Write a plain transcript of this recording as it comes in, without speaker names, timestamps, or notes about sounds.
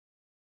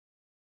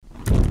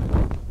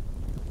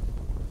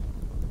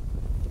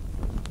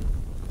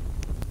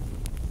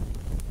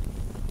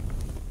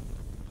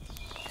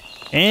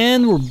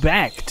And we're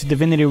back to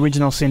Divinity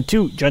Original Sin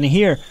 2. Jonny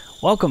here.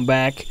 Welcome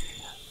back.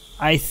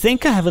 I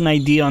think I have an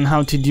idea on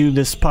how to do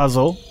this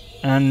puzzle,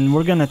 and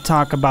we're gonna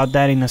talk about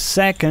that in a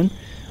second.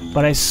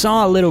 But I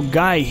saw a little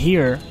guy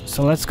here,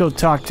 so let's go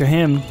talk to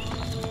him.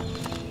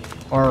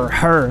 Or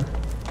her.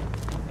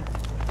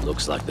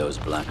 Looks like those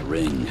black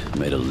ring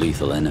made a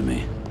lethal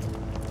enemy.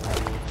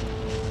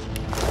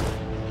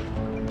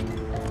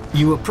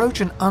 You approach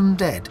an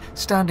undead,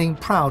 standing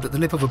proud at the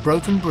lip of a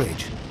broken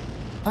bridge.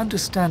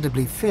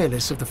 Understandably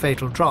fearless of the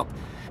fatal drop,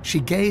 she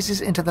gazes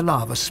into the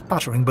lava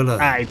sputtering below.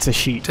 Ah, it's a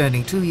sheet.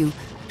 Turning to you,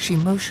 she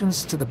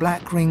motions to the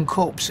black ring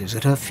corpses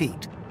at her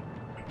feet.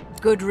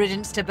 Good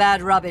riddance to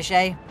bad rubbish,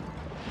 eh?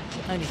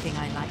 Only thing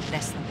I like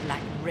less than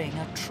black ring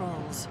are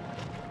trolls.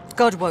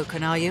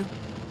 God-woken, are you?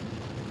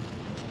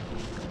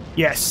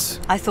 Yes.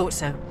 I thought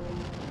so.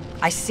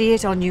 I see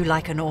it on you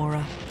like an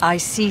aura. I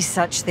see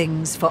such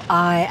things, for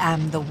I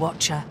am the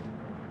Watcher.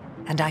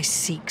 And I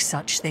seek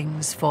such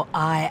things, for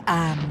I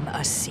am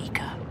a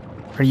seeker.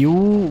 Are you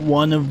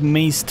one of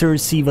Meister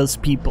Siva's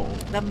people?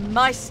 The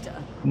Meister?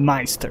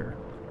 Meister.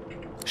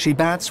 She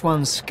bats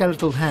one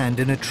skeletal hand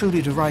in a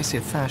truly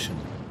derisive fashion.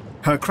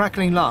 Her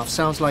crackling laugh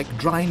sounds like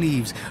dry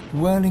leaves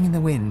whirling in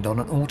the wind on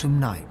an autumn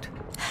night.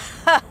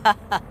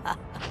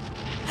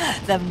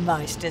 The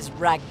Meister's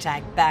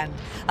ragtag band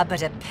are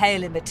but a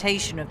pale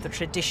imitation of the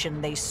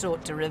tradition they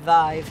sought to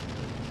revive.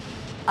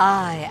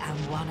 I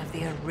am one of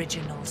the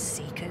original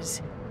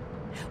Seekers.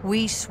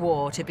 We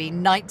swore to be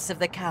Knights of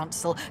the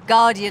Council,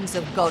 guardians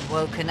of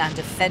Godwoken and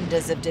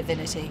defenders of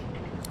divinity.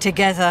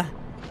 Together,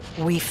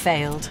 we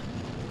failed.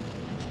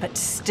 But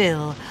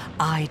still,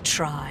 I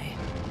try.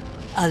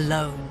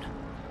 Alone.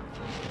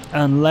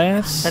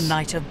 Unless... The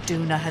Knight of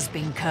Duna has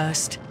been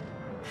cursed.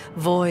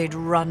 Void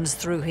runs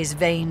through his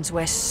veins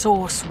where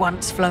source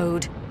once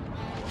flowed.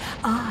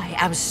 I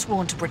am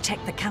sworn to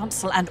protect the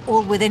Council and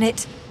all within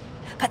it.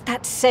 But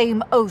that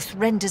same oath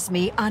renders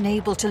me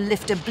unable to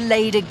lift a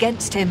blade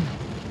against him.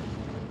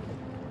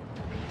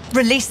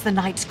 Release the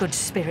Knight's good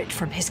spirit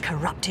from his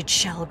corrupted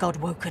shell,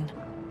 Godwoken.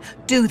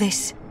 Do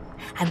this,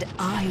 and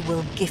I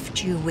will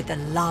gift you with the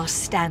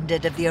last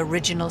standard of the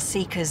original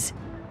Seekers.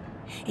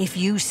 If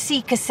you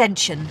seek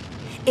ascension,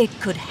 it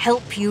could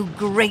help you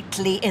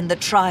greatly in the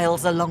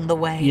trials along the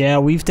way. Yeah,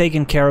 we've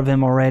taken care of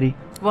him already.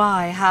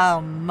 Why, how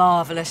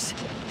marvelous.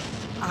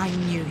 I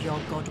knew your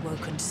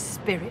Godwoken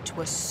spirit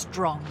was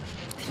strong.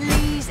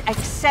 Please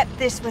accept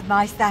this with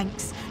my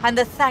thanks, and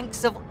the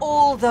thanks of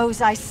all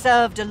those I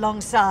served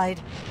alongside.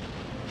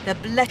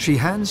 She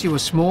hands you a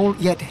small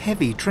yet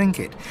heavy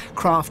trinket,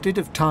 crafted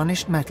of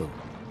tarnished metal.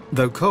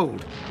 Though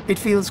cold, it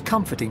feels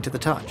comforting to the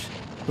touch,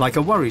 like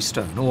a worry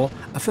stone or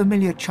a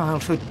familiar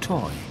childhood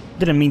toy.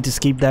 Didn't mean to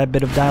skip that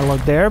bit of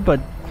dialogue there, but...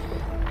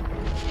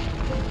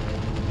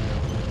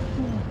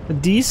 a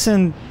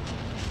decent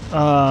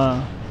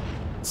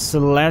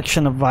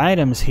selection of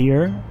items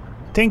here.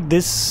 I think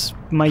this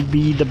might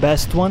be the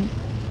best one.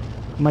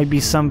 Might be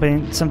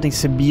something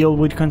Sibyl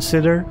would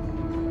consider.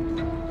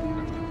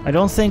 I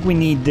don't think we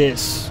need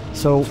this,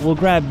 so we'll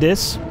grab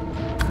this.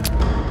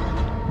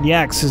 The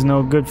axe is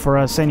no good for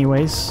us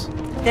anyways.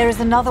 There is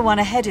another one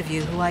ahead of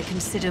you who I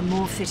consider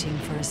more fitting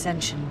for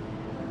ascension.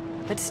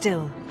 But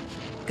still,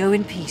 go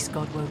in peace,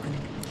 Godwoken.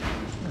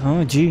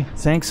 Oh gee,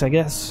 thanks I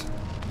guess.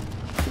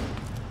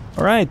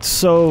 Alright,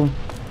 so...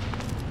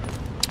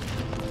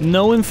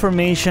 no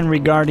information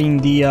regarding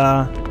the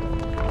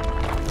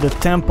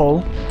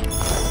temple.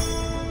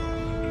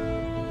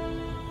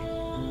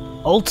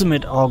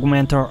 Ultimate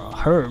Augmenter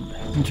Herb.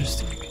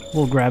 Interesting.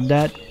 We'll grab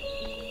that.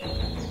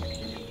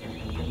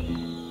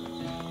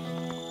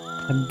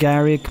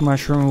 Agaric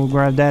Mushroom, we'll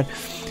grab that.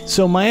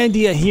 So my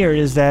idea here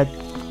is that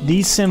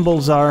these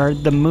symbols are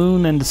the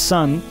moon and the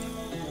sun.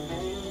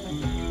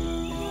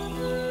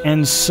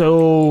 And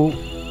so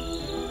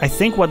I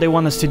think what they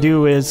want us to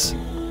do is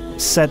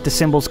set the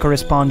symbols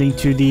corresponding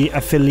to the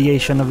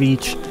affiliation of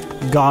each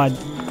god.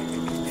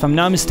 If I'm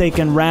not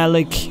mistaken,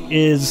 Ralik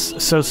is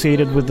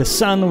associated with the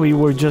sun. We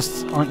were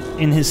just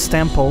in his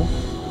temple,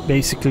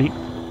 basically.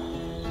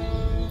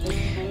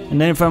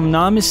 And then if I'm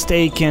not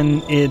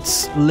mistaken,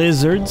 it's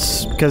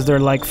lizards, because they're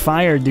like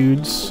fire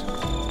dudes.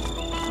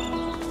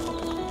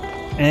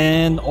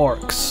 And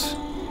orcs.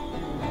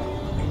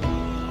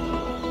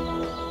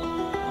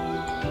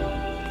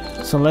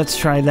 So let's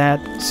try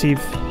that, see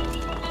if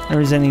there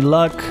is any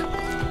luck.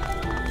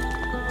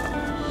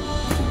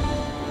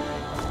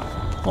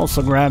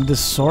 Also grab this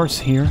source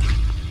here.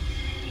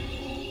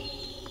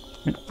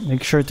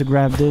 Make sure to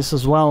grab this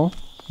as well.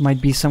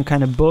 Might be some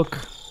kind of book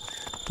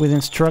with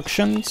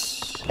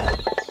instructions.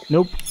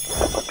 Nope.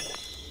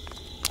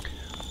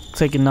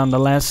 Take it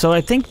nonetheless. So I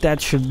think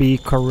that should be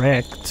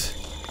correct.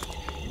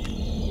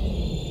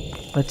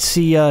 Let's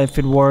see if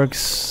it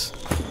works.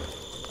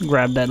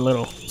 Grab that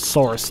little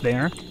source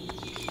there.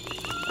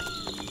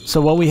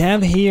 So what we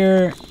have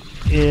here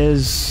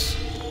is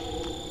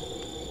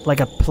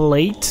like a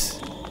plate.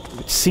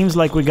 It seems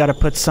like we gotta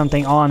put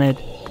something on it,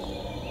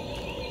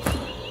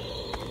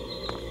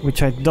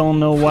 which I don't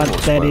know what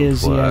that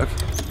is yet.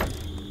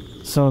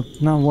 So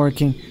not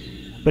working.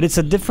 But it's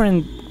a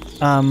different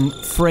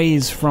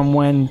phrase from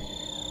when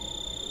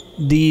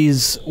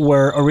these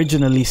were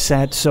originally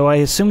set, so I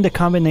assume the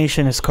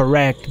combination is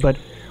correct, but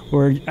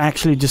we're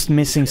actually just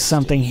missing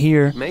something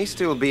here. May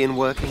still be in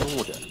working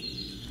order.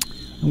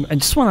 I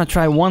just want to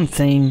try one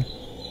thing,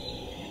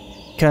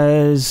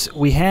 because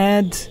we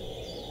had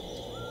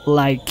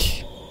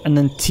like an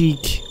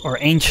antique or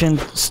ancient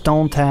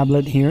stone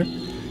tablet here.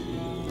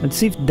 Let's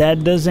see if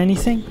that does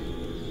anything.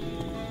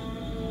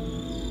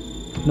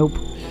 Nope.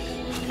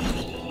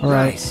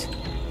 Alright.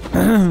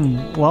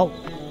 Nice. Well,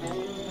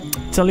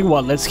 tell you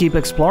what, let's keep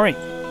exploring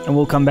and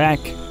we'll come back.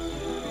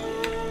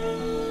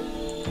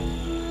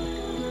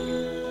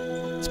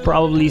 It's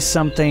probably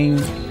something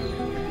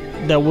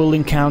that we'll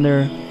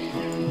encounter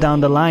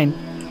down the line.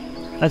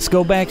 Let's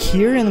go back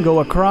here and go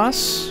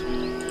across.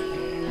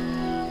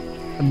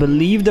 I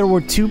believe there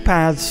were 2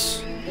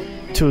 paths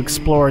to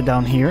explore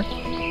down here.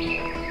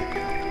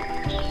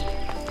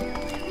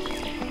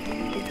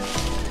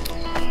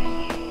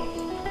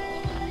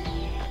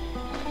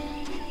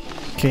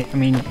 Okay, I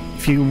mean,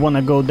 if you want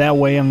to go that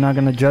way, I'm not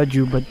gonna judge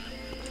you, but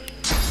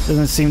it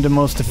doesn't seem the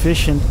most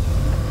efficient.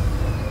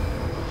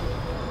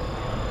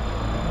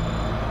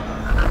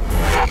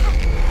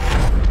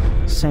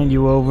 Send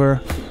you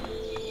over.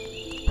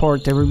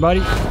 Port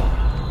everybody.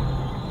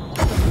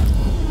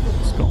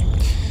 Let's go.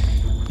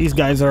 These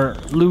guys are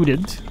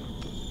looted.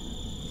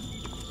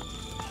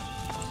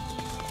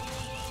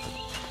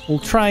 We'll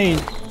try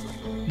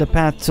the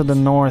path to the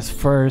north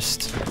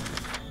first.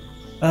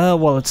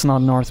 Well, it's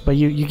not north, but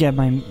you get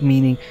my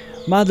meaning.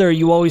 Mother,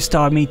 you always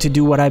taught me to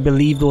do what I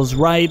believed was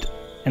right,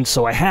 and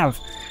so I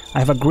have. I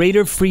have a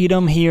greater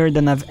freedom here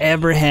than I've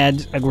ever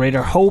had, a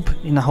greater hope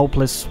in a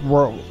hopeless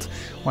world.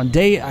 One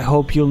day, I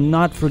hope you'll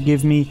not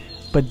forgive me,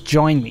 but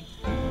join me.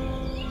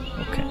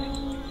 Okay,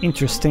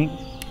 interesting.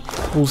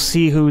 We'll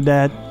see who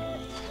that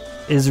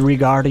is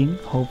regarding,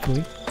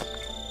 hopefully.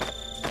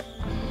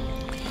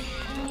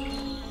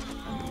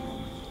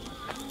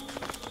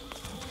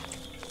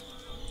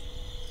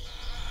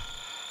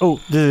 Oh,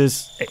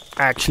 this is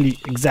actually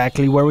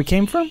exactly where we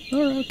came from?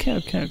 Oh,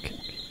 okay.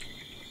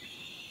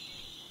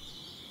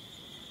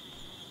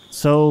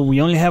 So we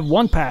only have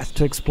one path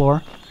to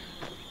explore.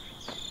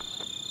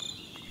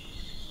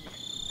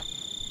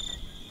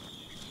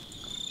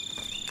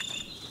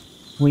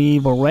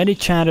 We've already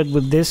chatted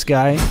with this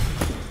guy.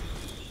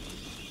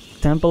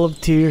 Temple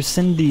of Tyr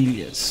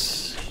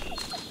Sendelius.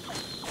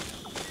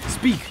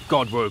 Speak,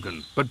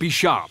 Godwogen, but be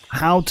sharp.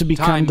 How to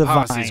become Time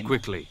divine. passes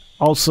quickly.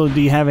 Also, do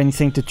you have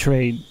anything to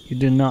trade? You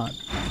do not.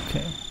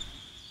 Okay.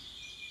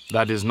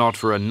 That is not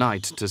for a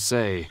knight to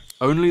say.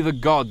 Only the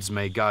gods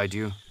may guide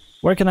you.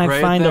 Where can I Pray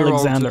at find their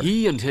Alexander? altar.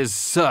 He and his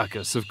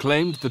circus have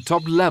claimed the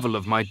top level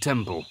of my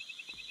temple.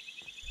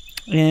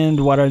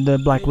 And what are the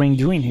Black Ring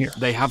doing here?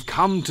 They have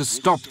come to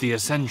stop the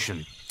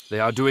ascension. They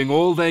are doing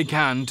all they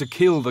can to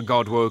kill the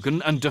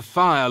Godwogen and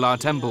defile our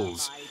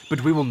temples.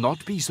 But we will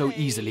not be so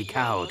easily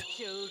cowed.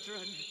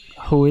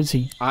 Who is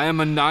he? I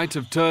am a knight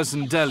of Tyr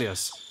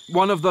Sendelius,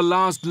 one of the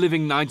last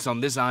living knights on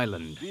this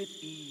island.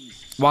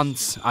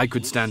 Once I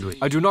could stand with.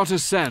 I do not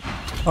assent.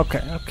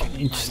 Okay,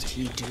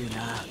 interesting.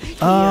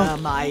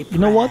 My You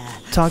know what?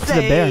 Talk to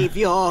the bear. Save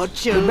your The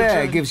children.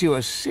 bear gives you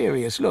a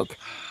serious look.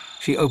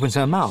 She opens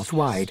her mouth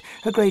wide,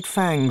 her great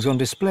fangs on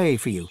display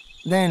for you.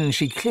 Then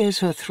she clears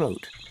her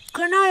throat.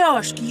 Can I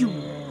ask you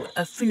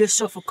a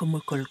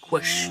philosophical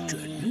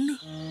question?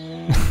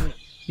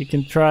 You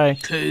can try.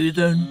 Okay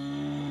then.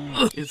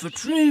 If a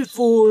tree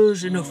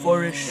falls in a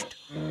forest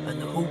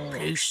and the whole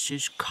place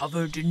is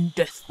covered in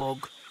death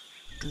fog,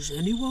 does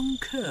anyone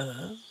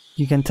care?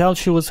 You can tell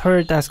she was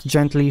hurt. Ask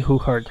gently who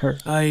hurt her.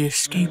 I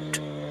escaped.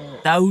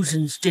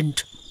 Thousands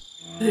didn't.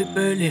 They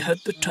barely had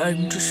the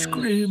time to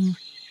scream.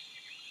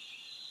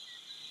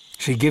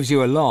 She gives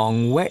you a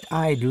long,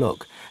 wet-eyed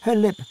look. Her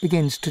lip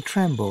begins to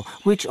tremble,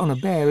 which on a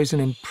bear is an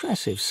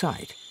impressive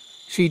sight.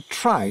 She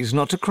tries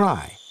not to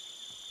cry.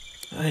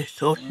 I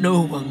thought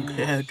no one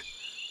cared.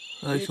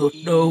 I thought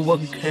no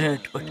one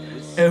cared but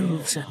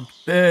elves and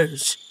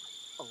bears.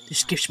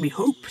 This gives me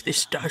hope,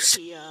 this does.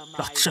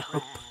 Lots of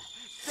hope.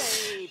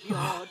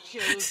 Oh,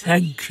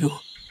 thank you.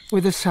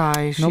 With a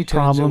sigh, she No turns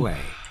problem. away.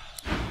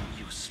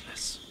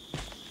 Useless.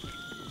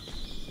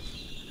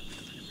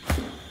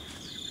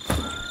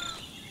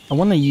 I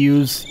want to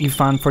use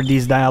Ifan for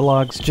these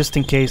dialogues just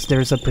in case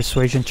there's a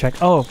persuasion check.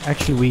 Oh,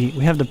 actually,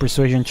 we have the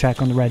persuasion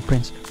check on the Red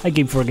Prince. I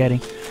keep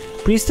forgetting.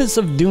 Priestess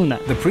of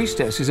Duna. The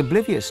priestess is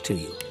oblivious to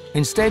you.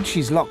 Instead,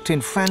 she's locked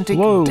in frantic,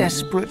 Whoa.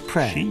 desperate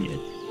prayer. Shit.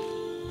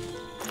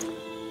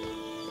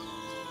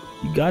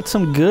 You got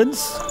some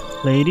goods,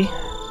 lady?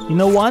 You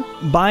know what?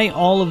 Buy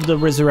all of the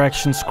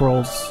resurrection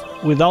scrolls.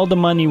 With all the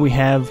money we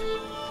have,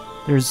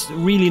 there's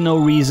really no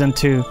reason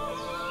to.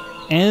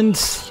 And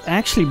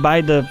actually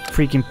buy the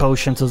freaking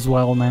potions as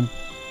well, man.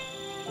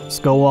 Let's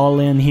go all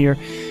in here.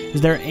 Is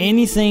there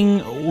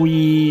anything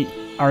we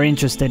are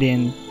interested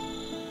in?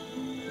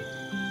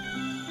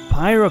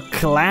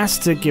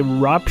 Pyroclastic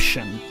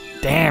eruption.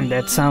 Damn,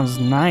 that sounds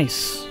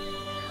nice.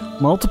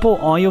 Multiple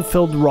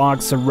oil-filled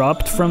rocks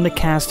erupt from the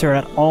caster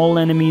at all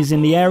enemies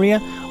in the area.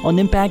 On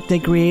impact, they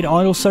create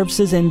oil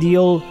surfaces and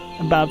deal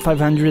about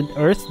 500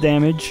 earth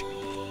damage.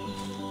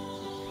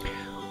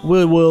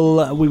 We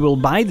will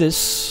buy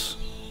this.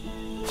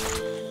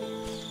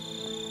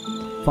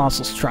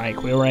 Fossil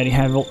Strike. We already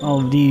have all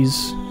of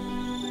these.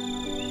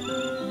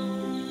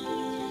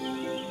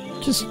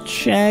 Just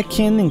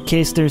checking in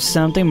case there's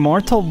something.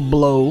 Mortal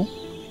Blow.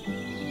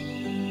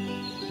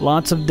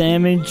 Lots of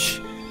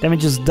damage.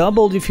 Damage is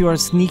doubled if you are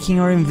sneaking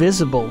or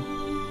invisible.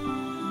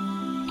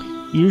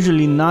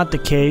 Usually not the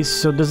case,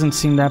 so it doesn't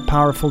seem that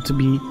powerful, to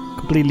be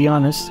completely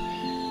honest.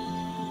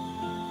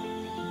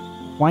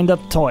 Wind Up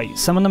Toy.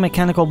 Summon a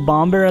mechanical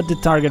bomber at the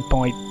target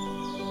point.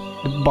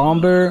 The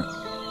bomber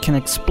can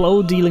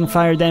explode, dealing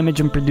fire damage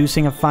and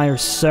producing a fire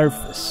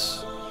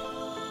surface.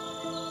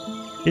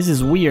 This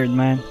is weird,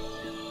 man.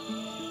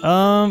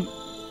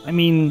 I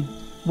mean,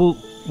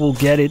 we'll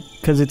get it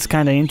because it's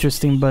kind of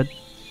interesting, but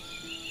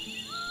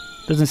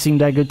doesn't seem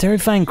that good.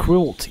 Terrifying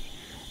Cruelty.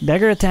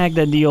 Dagger attack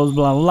that deals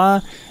blah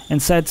blah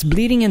and sets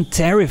bleeding and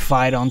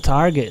terrified on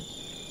target.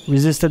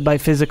 Resisted by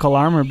physical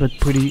armor, but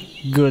pretty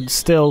good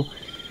still.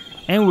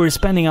 And we're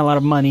spending a lot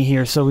of money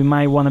here, so we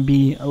might want to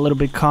be a little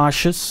bit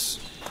cautious.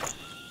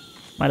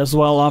 Might as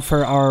well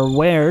offer our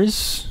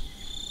wares.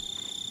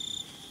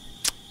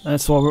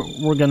 That's what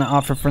we're gonna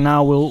offer for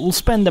now. We'll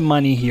spend the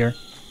money here.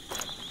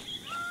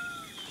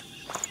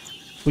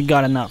 We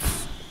got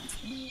enough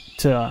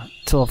to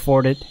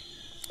afford it.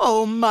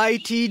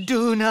 Almighty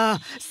Duna,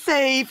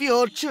 save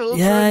your children.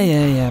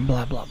 Yeah,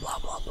 blah blah blah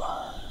blah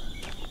blah.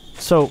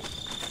 So,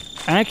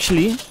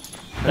 actually,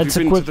 let's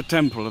been to equip. the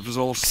temple of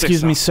Zol Stissa?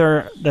 Excuse me,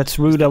 sir. That's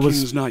rude. I was.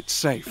 King's knight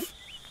safe.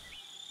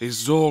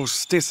 Is Zol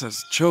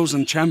Stissa's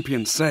chosen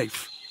champion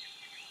safe?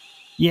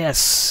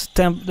 Yes,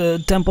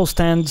 the temple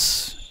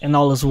stands and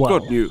all is well.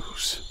 Good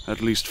news, at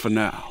least for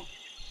now.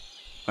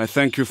 I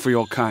thank you for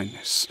your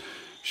kindness.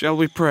 Shall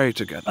we pray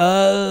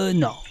together?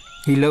 No.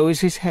 He lowers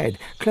his head,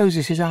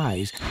 closes his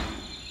eyes.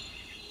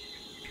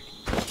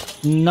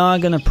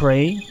 Not gonna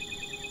pray,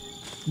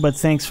 but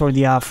thanks for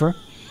the offer.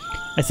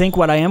 I think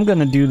what I am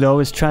gonna do though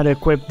is try to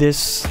equip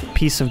this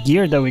piece of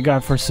gear that we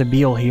got for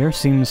Sabille here.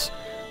 Seems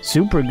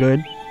super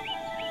good.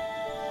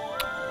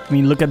 I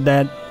mean, look at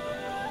that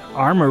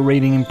armor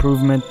rating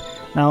improvement.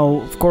 Now,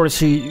 of course,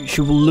 she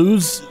will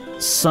lose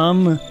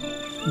some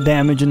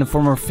damage in the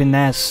form of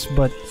finesse,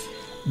 but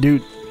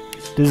dude,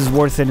 this is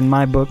worth it in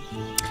my book.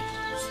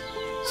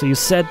 So you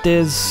set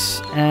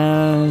this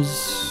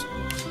as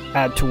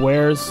add to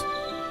wares,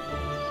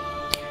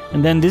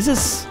 and then this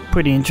is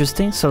pretty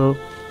interesting. So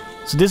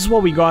this is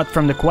what we got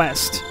from the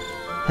quest.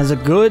 Has a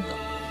good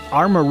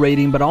armor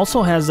rating, but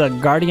also has a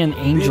guardian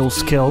angel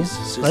skill.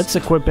 Let's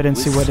equip it and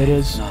see what it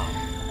is.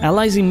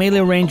 Allies in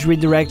melee range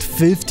redirect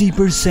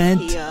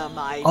 50%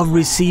 of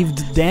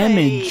received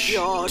damage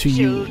to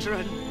you.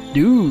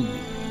 Dude,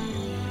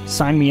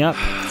 sign me up.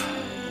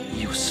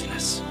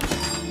 Useless.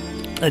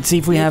 Let's see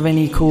if we have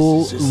any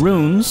cool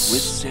runes.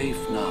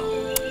 Safe now.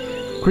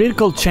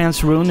 Critical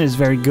chance rune is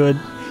very good.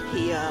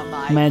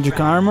 Magic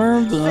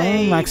armor,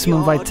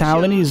 maximum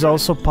vitality is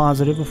also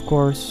positive, of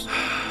course.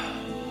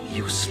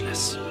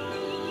 Useless.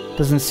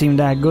 Doesn't seem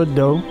that good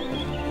though.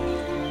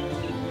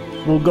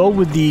 We'll go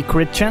with the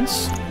crit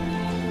chance.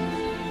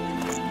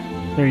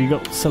 There you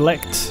go.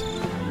 Select.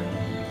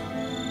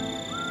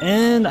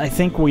 And I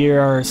think we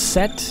are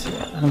set.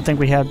 I don't think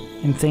we have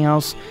anything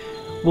else.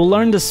 We'll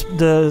learn the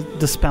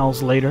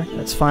spells later.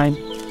 That's fine.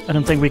 I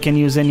don't think we can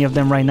use any of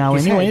them right now,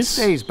 his anyways.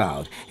 Head stays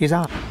bowed. His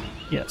arm.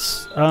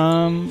 Yes.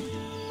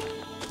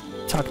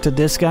 Talk to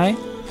this guy.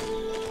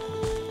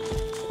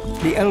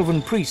 The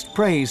elven priest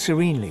prays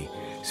serenely.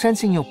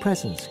 Sensing your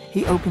presence,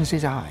 he opens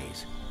his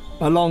eyes.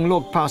 A long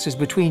look passes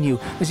between you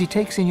as he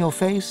takes in your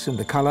face and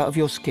the color of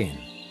your skin.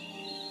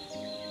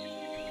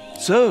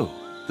 So,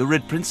 the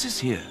Red Prince is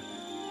here.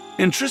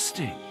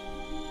 Interesting,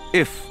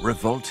 if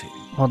revolting.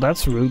 Oh,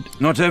 that's rude.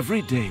 Not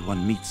every day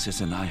one meets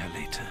his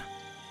annihilator.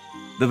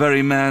 The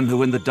very man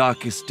who, in the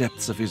darkest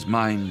depths of his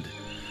mind,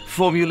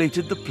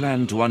 formulated the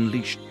plan to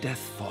unleash death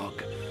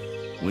fog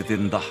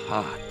within the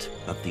heart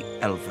of the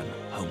elven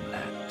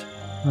homeland.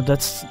 Oh,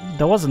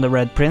 that wasn't the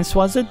Red Prince,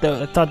 was it?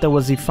 I thought that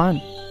was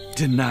Ifan.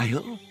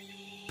 Denial?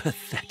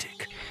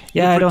 Pathetic.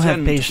 Yeah, You I don't have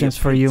pretend to be a patience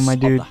for you, prince my of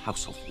dude. the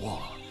House of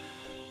War.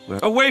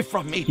 Away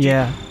from me!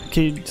 Yeah,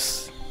 okay,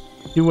 just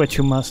do what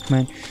you must,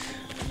 man.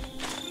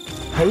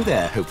 Ho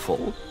there,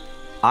 hopeful.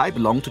 I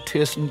belong to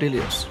Tirson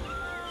Dilius.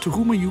 To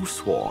whom are you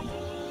sworn?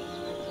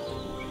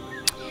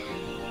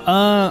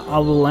 I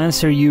will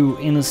answer you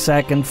in a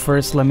second.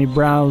 First, let me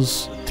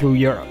browse through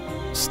your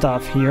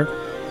stuff here.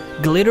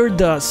 Glitter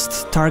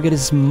Dust. Target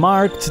is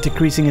marked,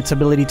 decreasing its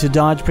ability to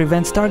dodge,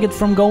 prevents target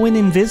from going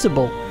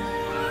invisible.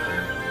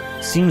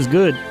 Seems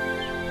good.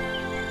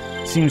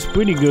 Seems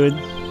pretty good.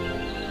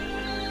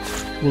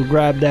 We'll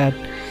grab that.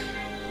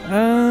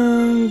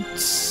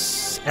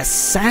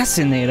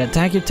 Assassinate.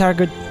 Attack your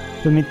target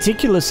with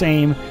meticulous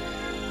aim.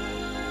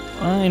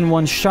 In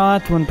one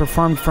shot. When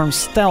performed from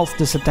stealth,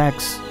 this attack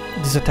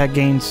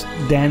gains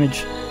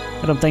damage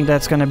I don't think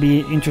that's gonna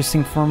be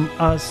interesting from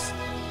us,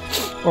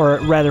 or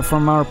rather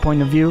from our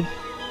point of view.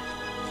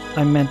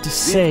 I meant to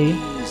say,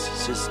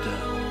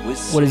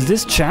 what is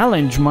this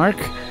challenge, Mark?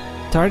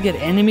 Target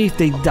enemy if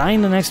they die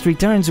in the next 3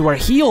 turns who are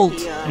healed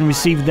and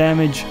receive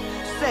damage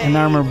and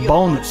armor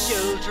bonus.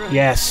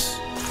 Yes.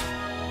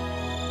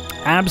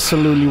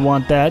 Absolutely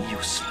want that.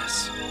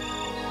 Useless.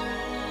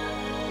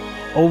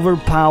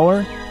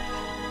 Overpower.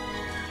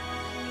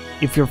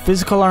 If your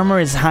physical armor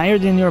is higher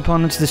than your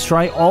opponent's,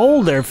 destroy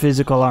all their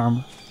physical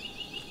armor.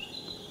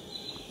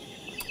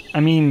 I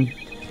mean,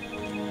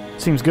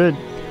 seems good.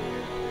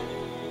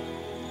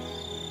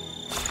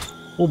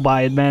 We'll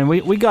buy it, man.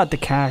 We got the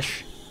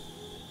cash.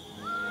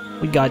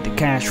 We got the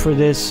cash for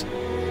this.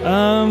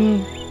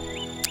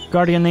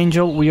 Guardian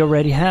Angel we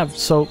already have,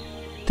 so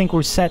I think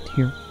we're set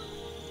here.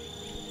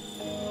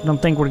 I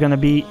don't think we're gonna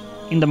be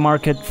in the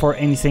market for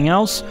anything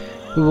else.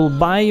 We will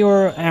buy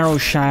your arrow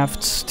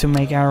shafts to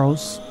make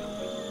arrows.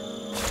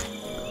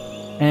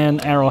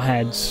 And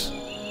arrowheads.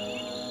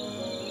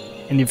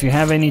 And if you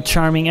have any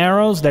charming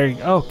arrows, there you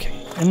go. Okay,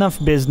 enough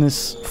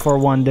business for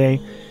one day.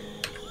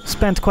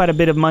 Spent quite a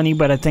bit of money,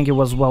 but I think it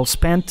was well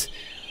spent.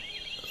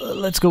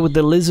 Let's go with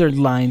the lizard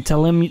line.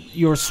 Tell him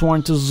you're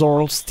sworn to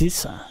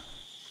Zolstissa.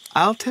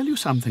 I'll tell you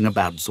something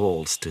about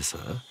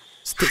Zolstissa.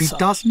 She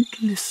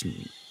doesn't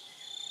listen.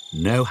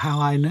 Know how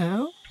I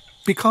know?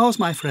 Because,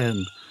 my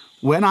friend,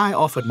 when I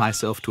offered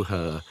myself to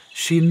her,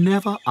 she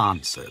never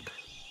answered.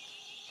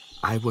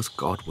 I was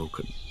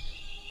God-woken,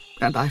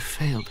 and I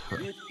failed her.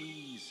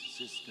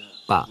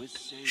 But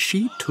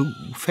she, too,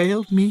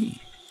 failed me.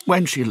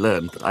 When she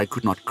learned that I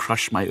could not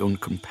crush my own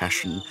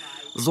compassion,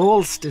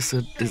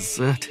 Zolstissa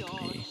deserted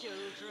me.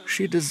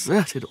 She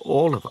deserted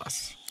all of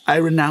us. I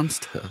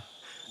renounced her,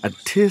 and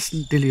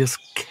Tirsen Dilius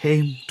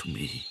came to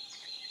me.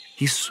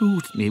 He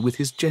soothed me with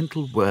his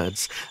gentle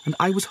words, and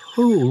I was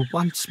whole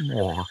once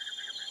more.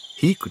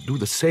 He could do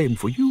the same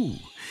for you,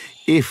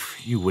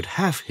 if you would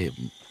have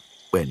him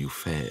when you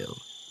fail.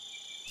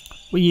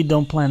 We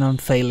don't plan on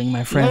failing,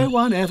 my friend. No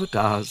one ever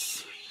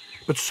does.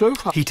 But so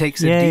far... He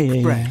takes a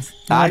deep breath.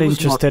 Not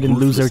interested in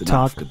loser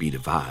talk. To be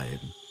divine.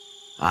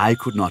 I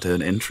could not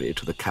earn entry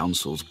to the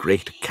Council's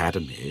great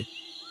academy,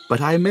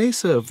 but I may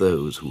serve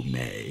those who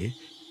may,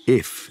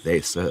 if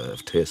they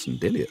serve Tirsen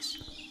Dilius.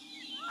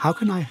 How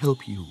can I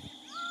help you?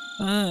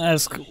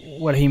 Ask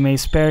what he may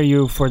spare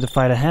you for the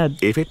fight ahead.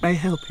 If it may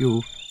help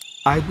you,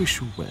 I wish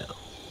you well.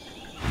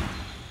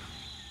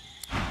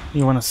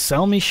 You wanna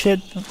sell me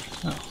shit?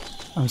 Oh,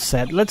 I'm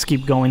sad. Let's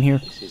keep going here.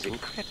 This is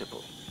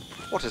incredible.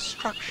 What a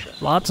structure.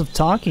 Lots of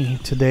talking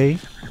today.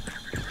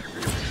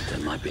 There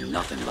might be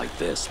nothing like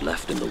this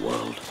left in the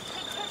world.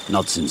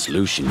 Not since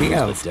Lucian The used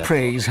elf death.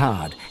 prays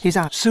hard. His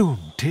eyes... Soon,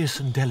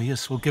 Tirsen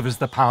Dilius will give us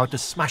the power to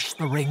smash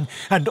the ring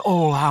and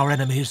all our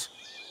enemies.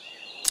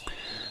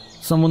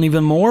 Someone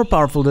even more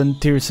powerful than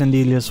Tirsen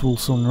Dilius will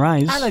soon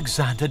rise.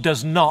 Alexander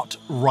does not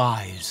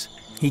rise.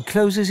 He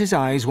closes his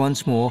eyes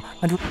once more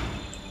and...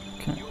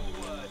 Okay.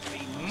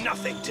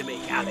 Nothing to me,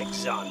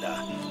 Alexander.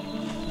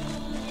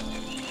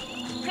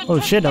 Oh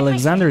shit,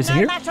 Alexander is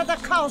here? No matter the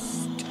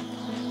cost.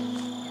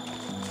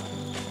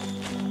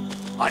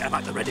 I am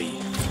at the ready.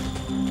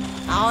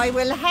 I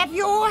will have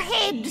your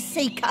head,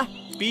 Seeker.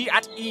 Be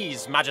at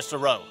ease, Magister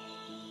Rowe.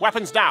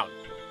 Weapons down.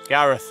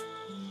 Gareth,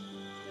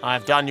 I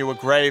have done you a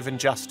grave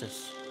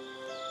injustice.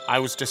 I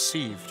was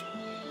deceived,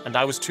 and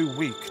I was too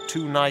weak,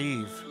 too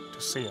naive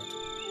to see it.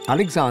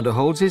 Alexander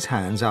holds his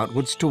hands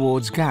outwards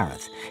towards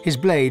Gareth, his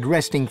blade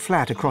resting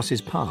flat across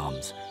his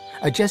palms,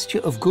 a gesture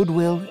of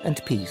goodwill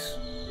and peace.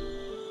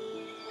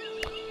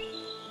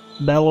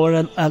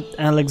 Bellor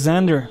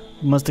Alexander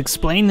must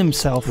explain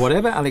himself.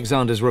 Whatever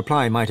Alexander's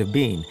reply might have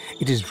been,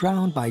 it is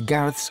drowned by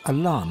Gareth's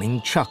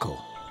alarming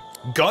chuckle.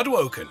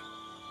 Godwoken,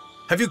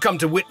 have you come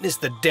to witness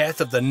the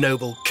death of the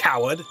noble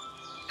coward?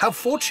 How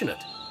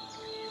fortunate.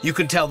 You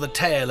can tell the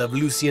tale of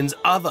Lucian's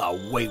other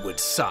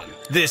wayward son.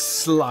 This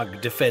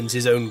slug defends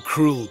his own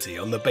cruelty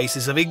on the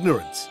basis of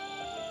ignorance.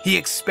 He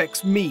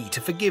expects me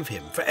to forgive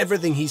him for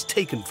everything he's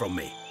taken from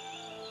me.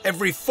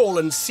 Every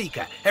fallen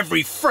seeker,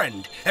 every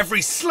friend,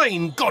 every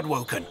slain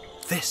Godwoken.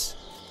 This,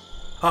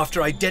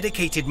 after I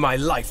dedicated my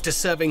life to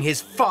serving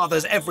his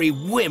father's every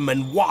whim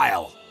and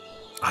wile.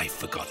 I've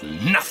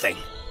forgotten nothing.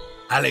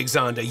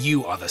 Alexander,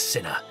 you are the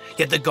sinner,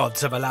 yet the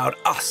gods have allowed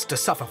us to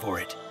suffer for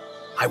it.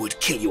 I would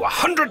kill you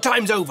 100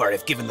 times over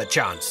if given the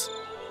chance.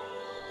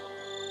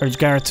 Urge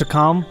Gareth to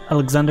calm.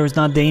 Alexander is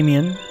not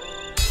Damien.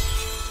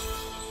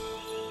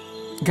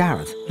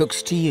 Gareth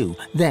looks to you,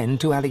 then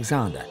to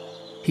Alexander.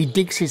 He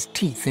digs his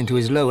teeth into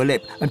his lower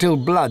lip until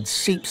blood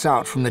seeps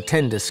out from the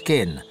tender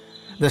skin.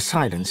 The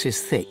silence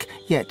is thick,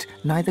 yet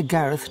neither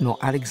Gareth nor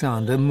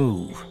Alexander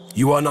move.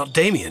 You are not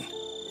Damien.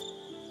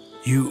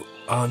 You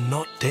are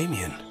not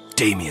Damien.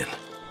 Damien.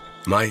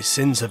 My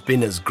sins have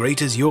been as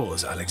great as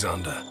yours,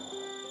 Alexander.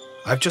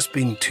 I've just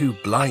been too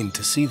blind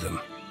to see them.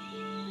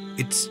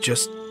 It's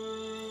just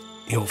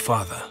your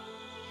father.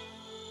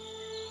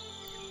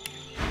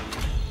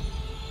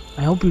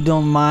 I hope you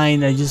don't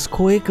mind. I just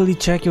quickly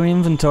check your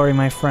inventory,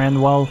 my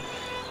friend. Well,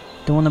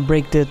 don't want to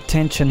break the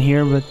tension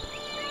here, but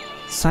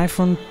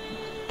Siphon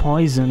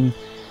poison.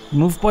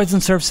 Remove poison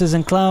surfaces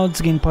and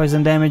clouds, gain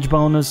poison damage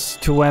bonus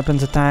to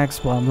weapons attacks,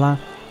 blah blah.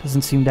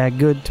 Doesn't seem that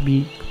good, to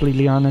be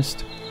completely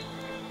honest.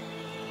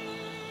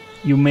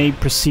 You may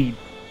proceed.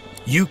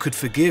 You could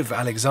forgive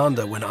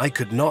Alexander when I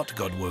could not,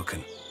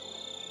 Godwoken.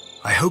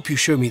 I hope you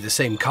show me the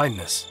same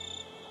kindness.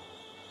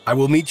 I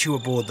will meet you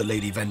aboard the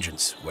Lady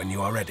Vengeance when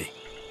you are ready.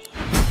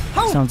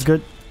 Halt! Sounds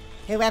good.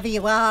 Whoever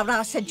you are,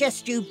 I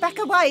suggest you back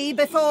away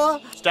before...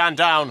 Stand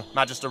down,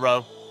 Magister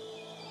Rowe.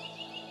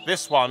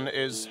 This one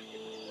is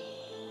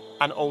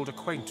an old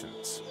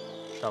acquaintance,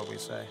 shall we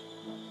say.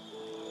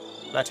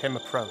 Let him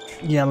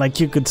approach. Yeah, like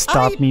you could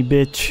stop me,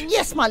 bitch.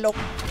 Yes, my lord.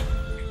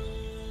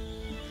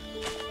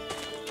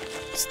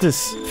 It's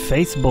this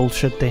faith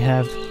bullshit they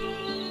have.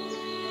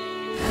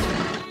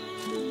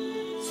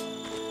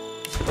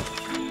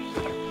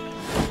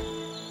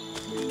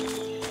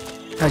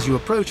 As you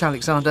approach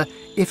Alexander,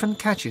 Ifan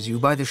catches you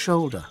by the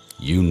shoulder.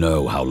 You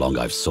know how long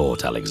I've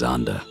sought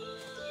Alexander.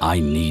 I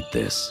need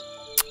this.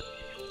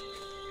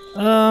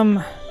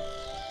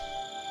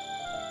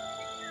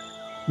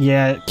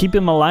 Yeah, keep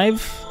him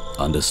alive.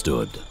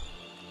 Understood.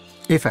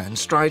 Ifan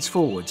strides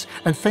forwards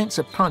and feints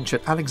a punch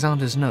at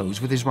Alexander's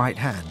nose with his right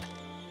hand.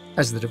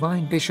 As the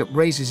Divine Bishop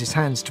raises his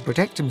hands to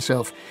protect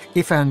himself,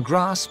 Ifan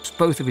grasps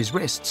both of his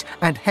wrists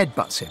and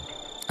headbutts him.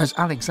 As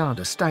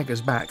Alexander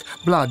staggers back,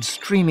 blood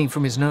streaming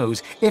from his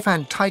nose,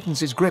 Ifan tightens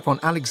his grip on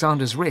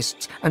Alexander's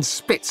wrists and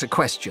spits a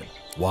question.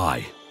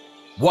 Why?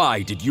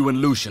 Why did you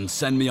and Lucian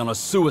send me on a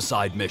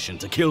suicide mission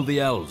to kill the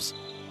elves?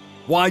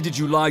 Why did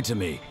you lie to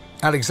me?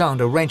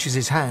 Alexander wrenches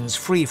his hands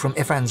free from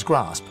Ifan's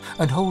grasp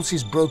and holds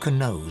his broken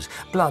nose,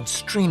 blood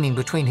streaming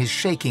between his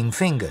shaking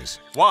fingers.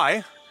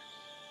 Why?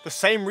 The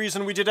same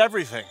reason we did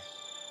everything.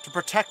 To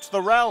protect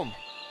the realm.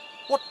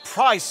 What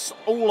price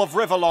all of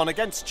Rivellon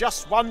against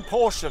just one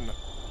portion?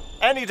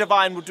 Any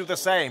divine would do the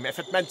same if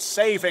it meant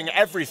saving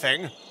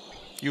everything.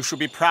 You should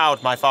be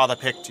proud my father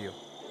picked you.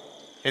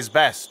 His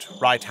best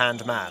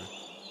right-hand man.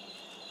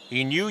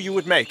 He knew you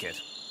would make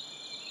it.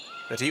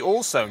 But he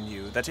also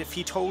knew that if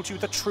he told you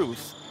the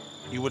truth,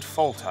 you would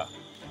falter.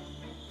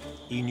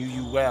 He knew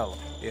you well,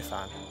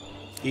 Ifan.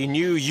 He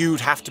knew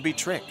you'd have to be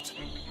tricked.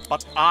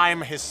 But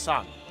I'm his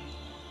son.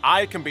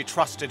 I can be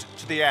trusted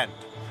to the end,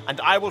 and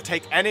I will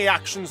take any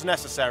actions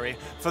necessary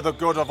for the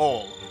good of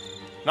all.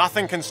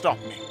 Nothing can stop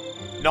me,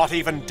 not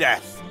even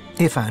death.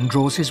 Ifan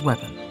draws his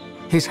weapon.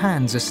 His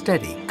hands are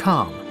steady,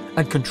 calm,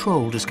 and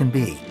controlled as can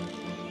be.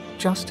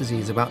 Just as he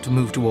is about to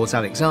move towards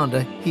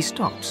Alexander, he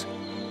stops.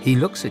 He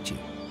looks at you.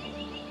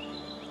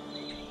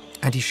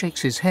 And he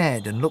shakes his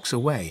head and looks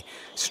away,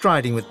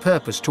 striding with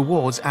purpose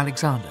towards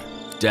Alexander.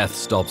 Death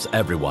stops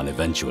everyone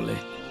eventually.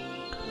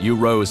 You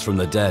rose from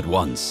the dead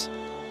once.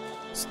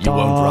 Stop. You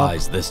won't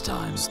rise this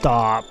time.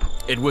 Stop.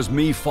 It was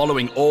me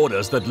following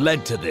orders that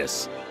led to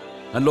this.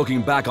 And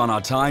looking back on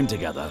our time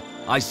together,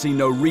 I see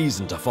no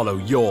reason to follow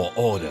your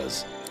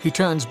orders. He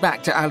turns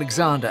back to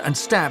Alexander and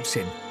stabs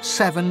him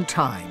 7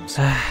 times.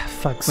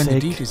 Fuck's When sake. the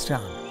deed is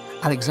done,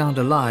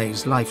 Alexander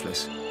lies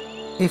lifeless.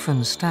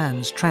 Ifan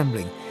stands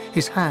trembling,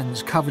 his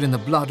hands covered in the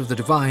blood of the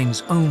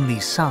Divine's only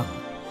son.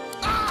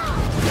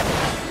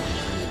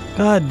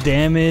 God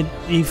damn it,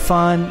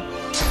 Ifan.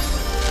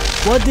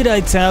 What did I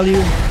tell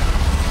you?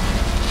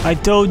 I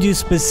told you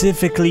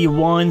specifically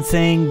one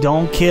thing,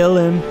 don't kill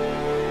him.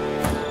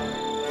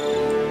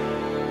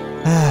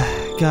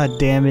 God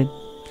damn it.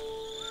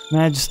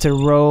 Magister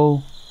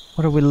Rowe,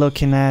 what are we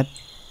looking at?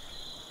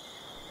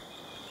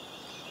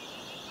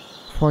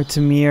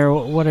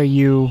 Fortimere, what are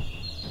you?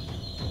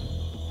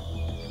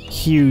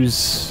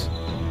 Hughes.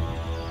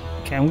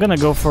 Okay, I'm gonna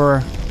go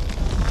for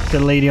the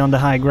lady on the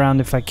high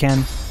ground if I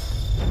can.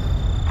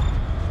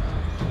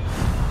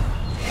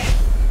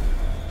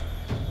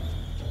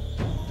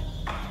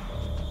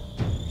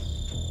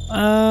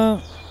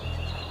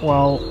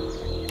 Well,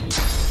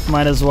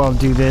 might as well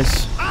do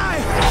this.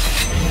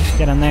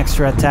 Get an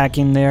extra attack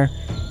in there.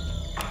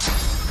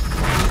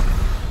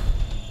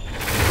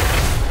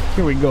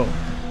 Here we go.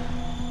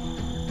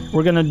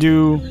 We're gonna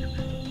do...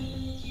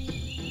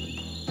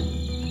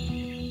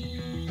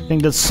 I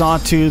think the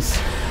Sawtooth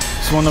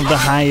is one of the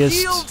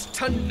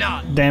highest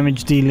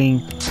damage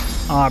dealing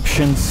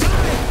options.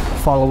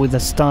 Follow with a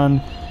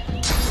stun.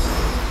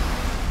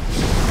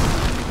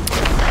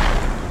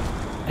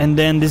 And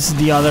then this is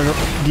the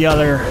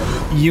other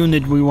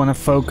unit we want to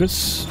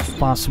focus, if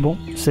possible.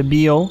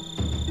 Sebio.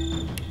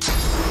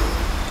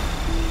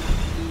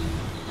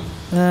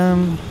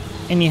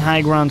 Any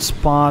high ground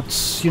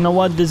spots? You know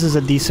what? This is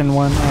a decent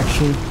one,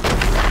 actually.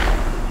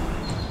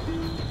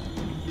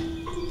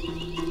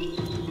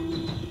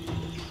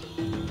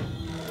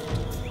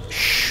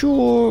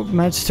 Sure,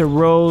 Magister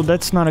Rowe.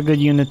 That's not a good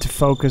unit to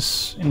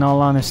focus, in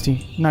all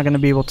honesty. Not gonna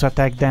be able to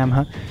attack them,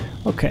 huh?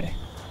 Okay.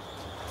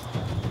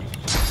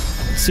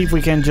 See if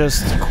we can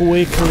just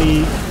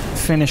quickly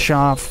finish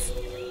off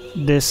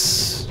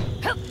this.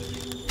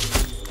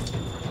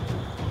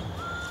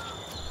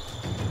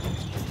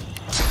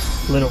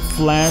 Little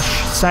flash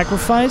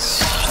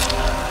sacrifice.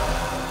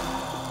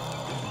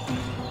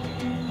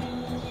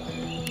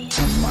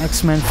 Come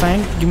Marksman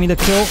Fang, give me the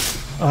kill.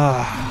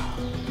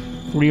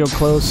 Real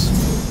close.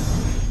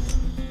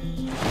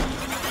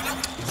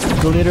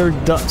 Glitter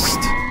Dust.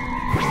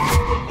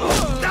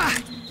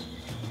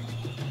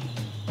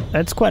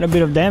 That's quite a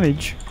bit of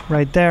damage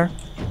right there.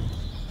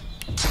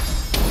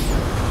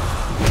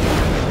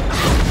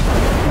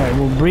 Alright,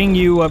 we'll bring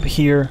you up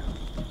here.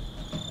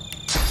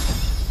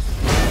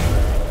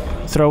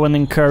 Throw an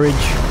Encourage.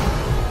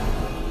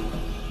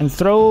 And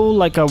throw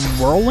like a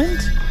Whirlwind?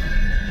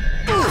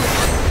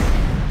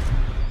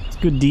 It's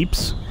good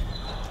deeps.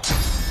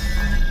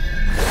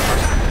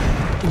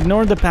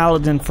 Ignore the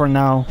Paladin for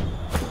now.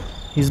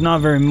 He's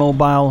not very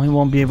mobile, he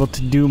won't be able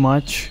to do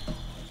much.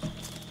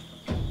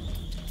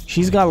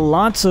 She's got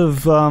lots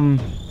of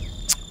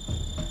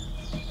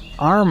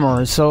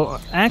armor, so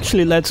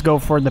actually let's go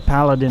for the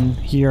Paladin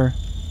here.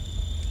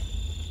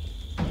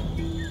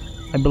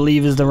 I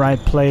believe is the right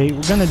play.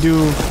 We're gonna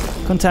do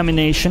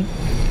Contamination.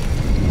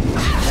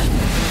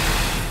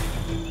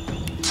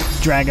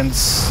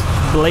 Dragon's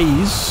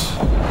Blaze.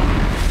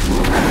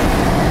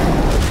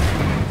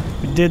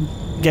 We did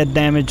get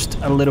damaged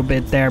a little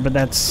bit there, but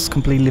that's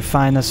completely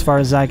fine as far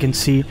as I can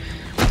see.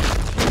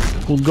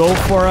 We'll go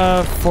for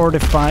a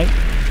Fortify.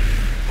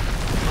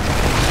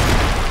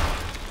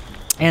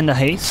 And a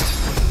Haste.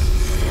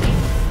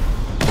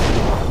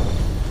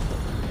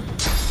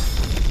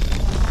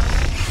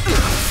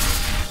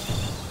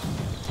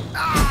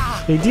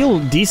 They deal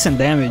decent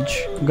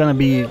damage, I'm gonna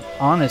be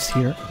honest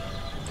here.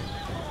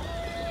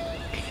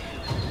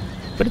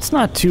 But it's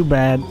not too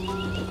bad.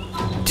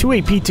 2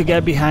 AP to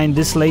get behind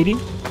this lady.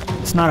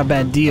 It's not a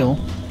bad deal,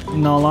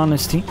 in all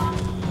honesty.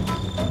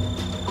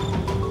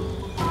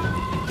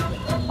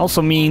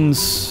 Also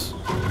means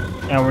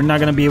we're not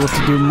gonna be able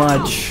to do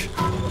much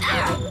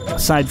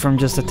aside from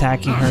just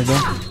attacking her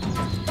though.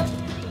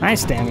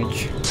 Nice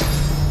damage.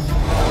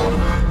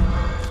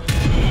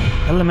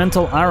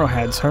 Elemental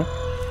Arrowheads, huh?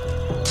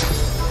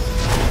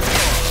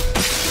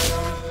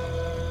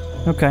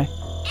 Okay.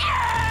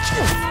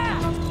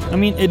 I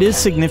mean, it is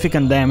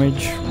significant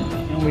damage.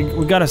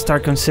 We gotta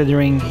start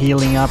considering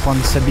healing up on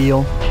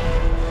Sabille.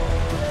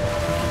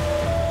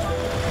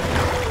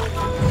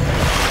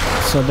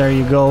 So there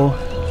you go.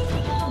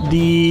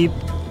 The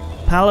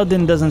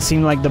Paladin doesn't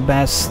seem like the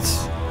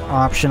best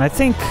option. I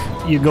think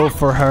you go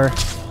for her.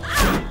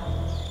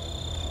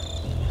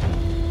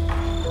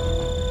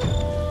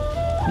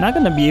 Not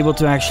gonna be able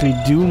to actually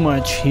do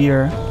much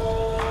here.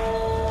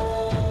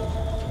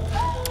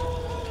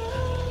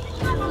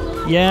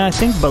 Yeah, I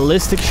think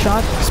Ballistic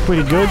Shot is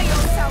pretty good.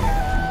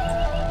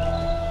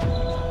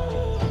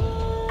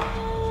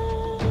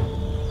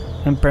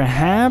 And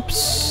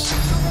perhaps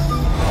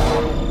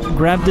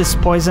grab this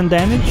poison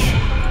damage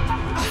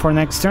for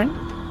next turn.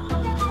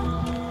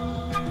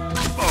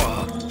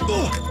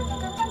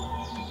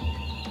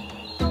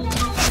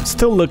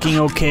 Still looking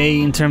okay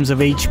in terms of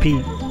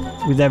HP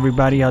with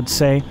everybody, I'd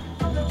say.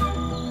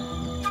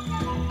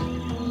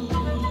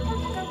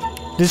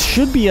 This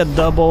should be a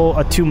double,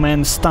 a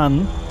 2-man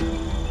stun.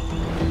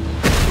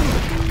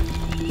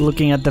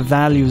 Looking at the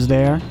values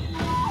there.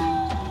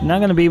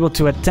 Not gonna be able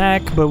to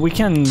attack, but we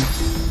can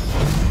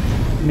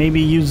maybe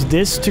use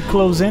this to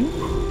close in.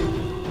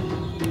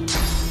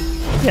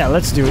 Yeah,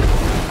 let's do it.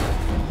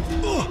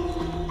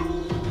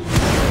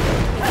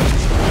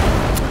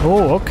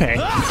 Oh, okay.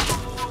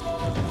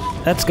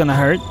 That's gonna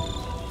hurt.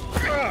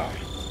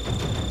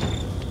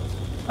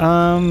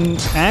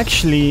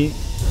 Actually,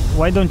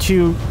 why don't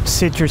you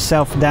sit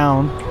yourself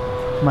down,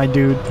 my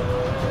dude?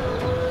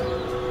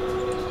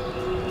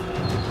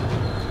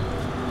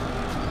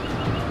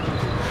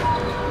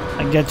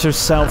 Get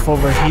yourself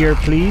over here,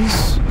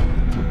 please.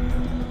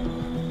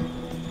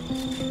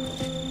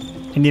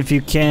 And if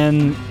you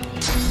can,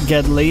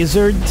 get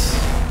lasered.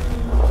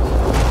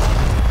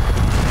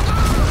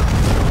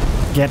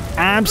 Get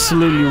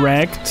absolutely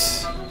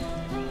wrecked.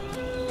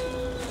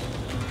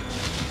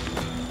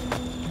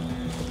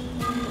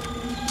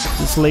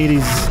 This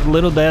lady's a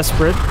little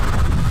desperate.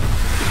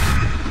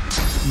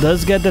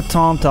 Does get the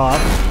taunt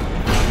off.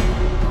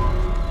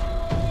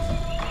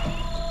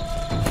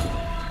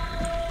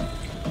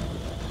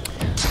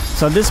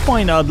 So at this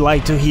point I'd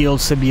like to heal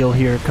Sabille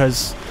here,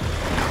 because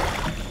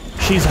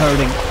she's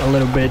hurting a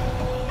little bit.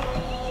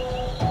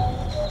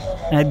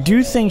 And I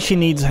do think she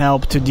needs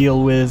help to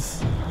deal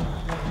with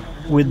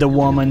the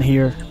woman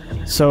here.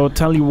 So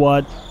tell you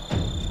what,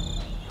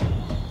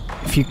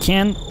 if you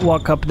can,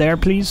 walk up there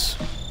please.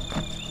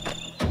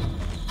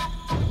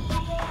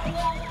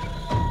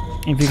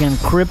 If you can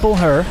cripple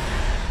her.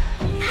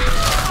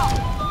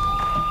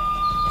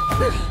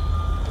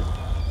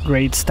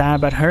 Great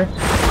stab at her.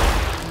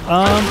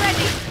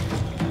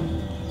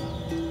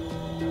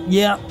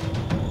 Yeah,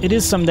 it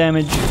is some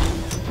damage.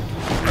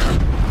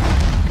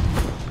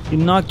 You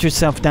knocked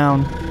yourself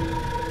down,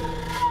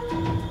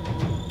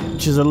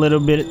 which is a little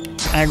bit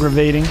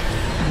aggravating,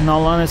 in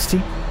all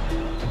honesty.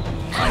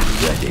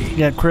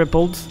 Get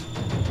crippled.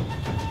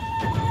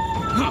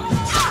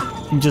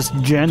 And just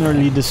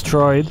generally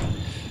destroyed.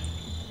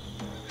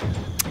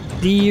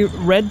 The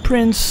Red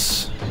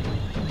Prince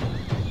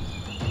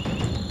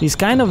He's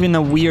kind of in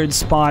a weird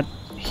spot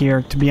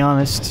here, to be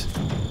honest.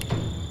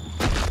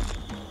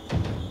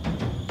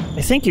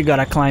 I think you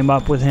gotta climb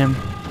up with him.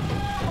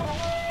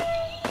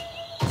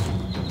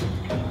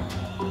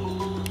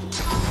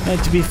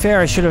 To be fair,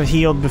 I should have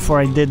healed before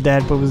I did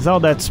that, but with all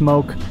that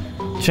smoke,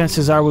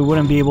 chances are we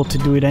wouldn't be able to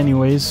do it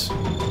anyways.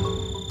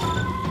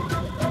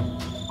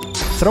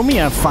 Throw me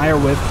a fire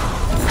whip.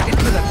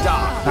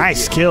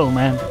 Nice kill,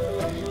 man.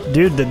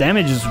 Dude, the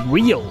damage is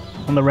real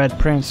on the Red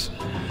Prince.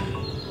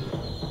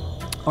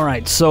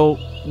 Alright, so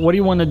what do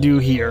you want to do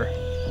here?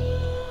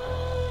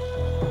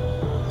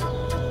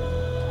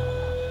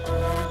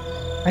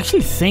 I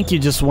actually think you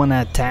just want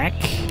to attack.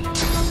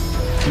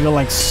 You go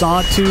like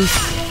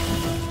Sawtooth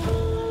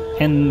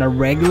and a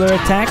regular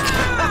attack.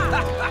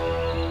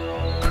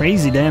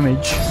 Crazy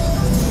damage.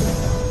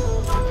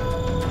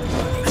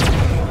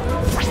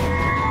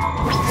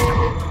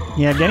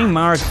 Yeah, getting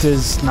marked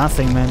is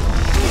nothing, man.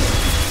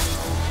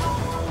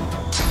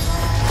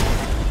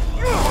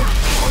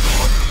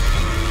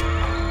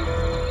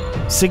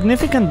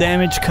 Significant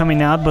damage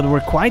coming out, but we're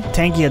quite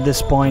tanky at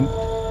this point.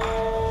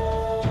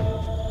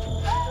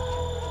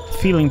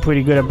 Feeling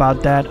pretty good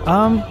about that.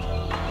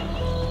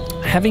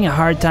 Having a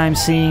hard time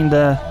seeing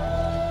the...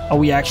 Oh,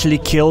 we actually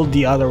killed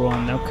the other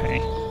one. Okay.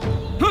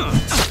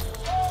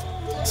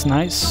 It's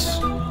nice.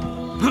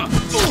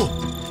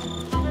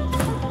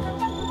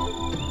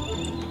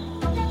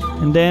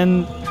 And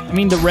then, I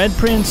mean, the Red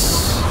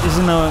Prince is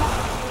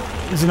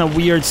in a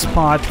weird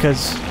spot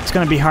because it's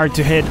gonna be hard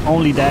to hit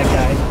only that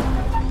guy.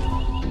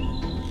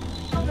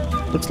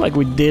 Looks like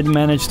we did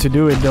manage to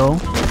do it though.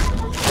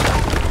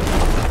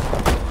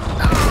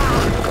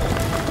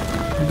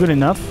 Good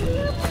enough.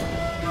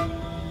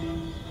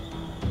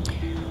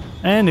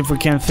 And if we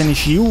can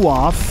finish you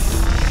off,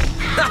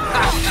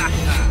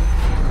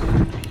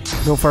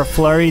 go for a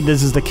flurry.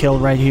 This is the kill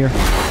right here.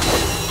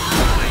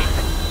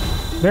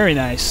 Very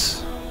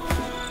nice.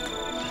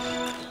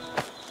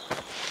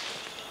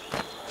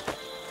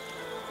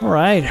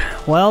 Alright,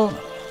 well,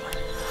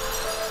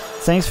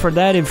 thanks for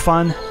that,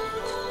 Ifan.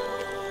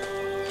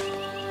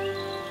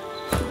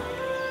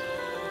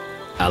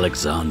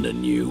 Alexander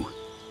knew.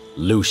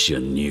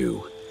 Lucian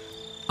knew.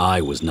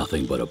 I was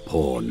nothing but a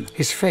pawn.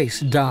 His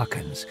face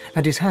darkens,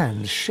 and his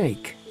hands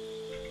shake.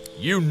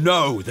 You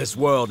know this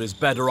world is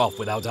better off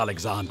without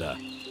Alexander.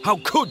 How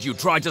could you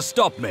try to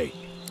stop me?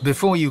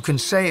 Before you can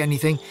say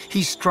anything,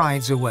 he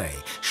strides away,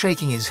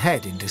 shaking his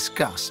head in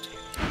disgust.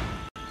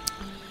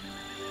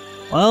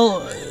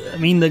 Well, I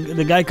mean,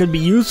 the guy could be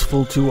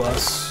useful to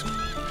us.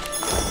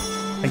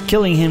 Like,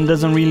 killing him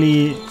doesn't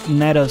really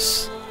net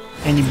us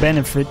any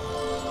benefit.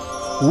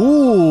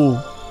 Ooh!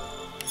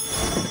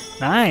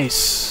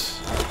 Nice!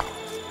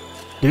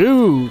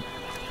 Dude!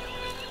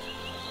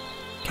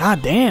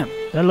 God damn,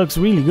 that looks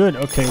really good.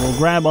 Okay, we'll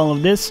grab all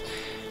of this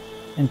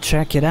and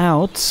check it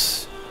out.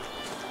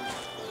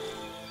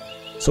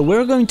 So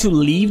we're going to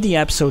leave the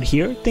episode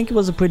here. I think it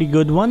was a pretty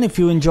good one. If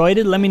you enjoyed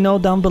it, let me know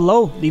down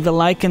below. Leave a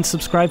like and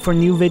subscribe for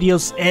new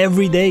videos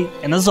every day.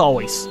 And as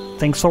always,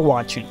 thanks for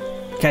watching.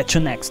 Catch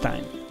you next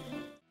time.